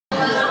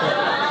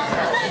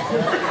Oh,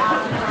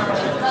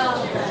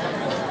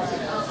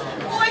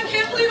 I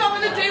can't believe I'm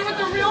on a date with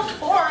a real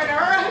foreigner.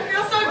 I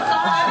feel so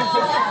excited.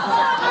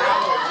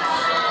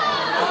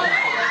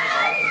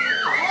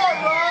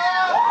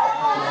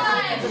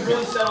 It's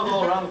really settled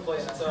all around the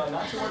place. It's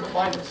not too hard to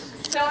find us.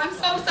 So I'm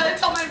so excited to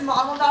tell my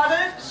mom about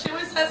it. She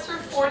always says her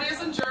 4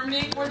 days in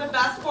Germany were the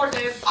best 4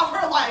 days of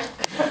her life.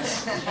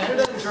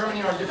 Canada and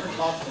Germany are different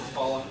continents,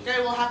 Paula. Okay,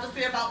 we'll have to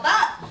see about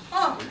that.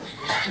 Huh.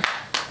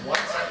 What?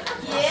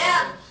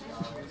 Yeah.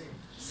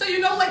 So you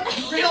know, like,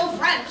 real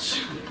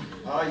French.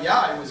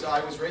 Yeah, I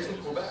was raised in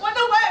Quebec. What,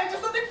 no way,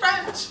 just something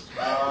French.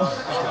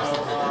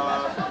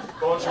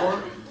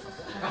 Bonjour.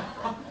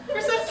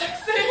 You're so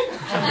sexy.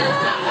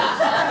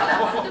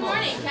 Good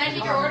morning. Can I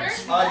take your order?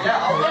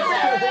 Yeah, I'll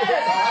have a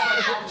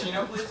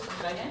cappuccino, please.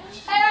 Thank you.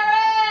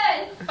 Aaron!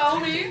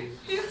 Foamy.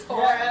 He's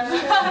foreign.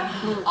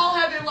 I'll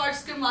have a large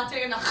skim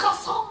latte and a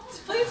croissant,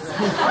 please.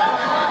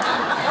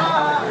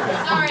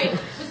 Sorry,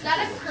 was that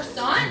a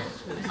croissant?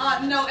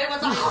 No, it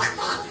was a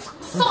croissant.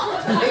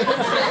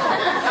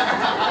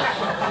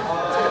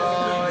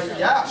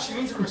 Yeah, she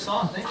means a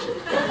croissant. Thank you.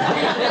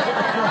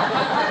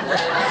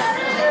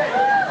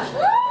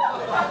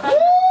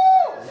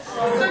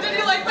 So did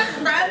you like my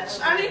French?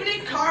 I don't even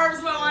eat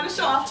carbs, but I want to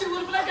show off to you a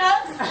little bit, I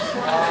guess.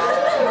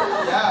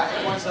 Yeah,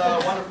 it was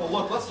wonderful.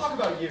 Look, let's talk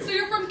about you. So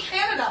you're from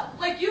Canada,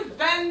 like you've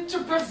been to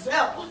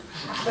Brazil.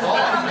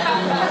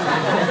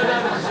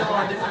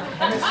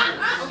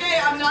 Okay,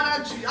 I'm not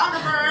a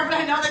geographer, but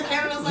I know that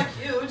Canada's like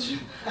huge.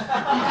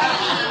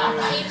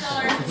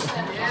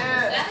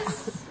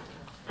 Yes.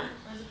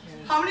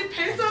 How many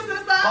pesos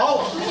is that?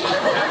 Oh!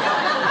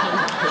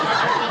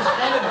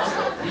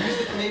 You use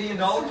the Canadian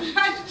dollar?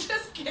 I'm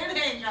just kidding.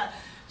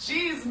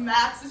 Jeez,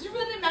 Max, is your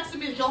real name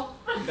Maximilian? No.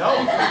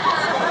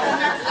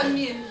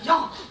 Maximilian.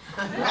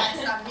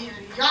 Maximilian.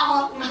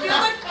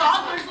 Feels like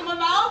cobblers in my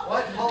mouth.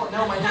 What? Oh,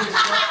 no, my name is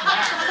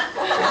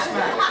just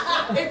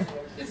Max.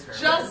 It's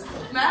just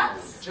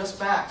Max? Just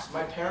Max.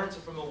 My parents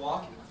are from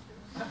Milwaukee.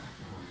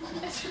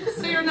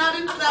 So you're not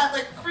into that,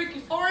 like, freaky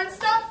foreign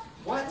stuff?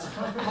 What?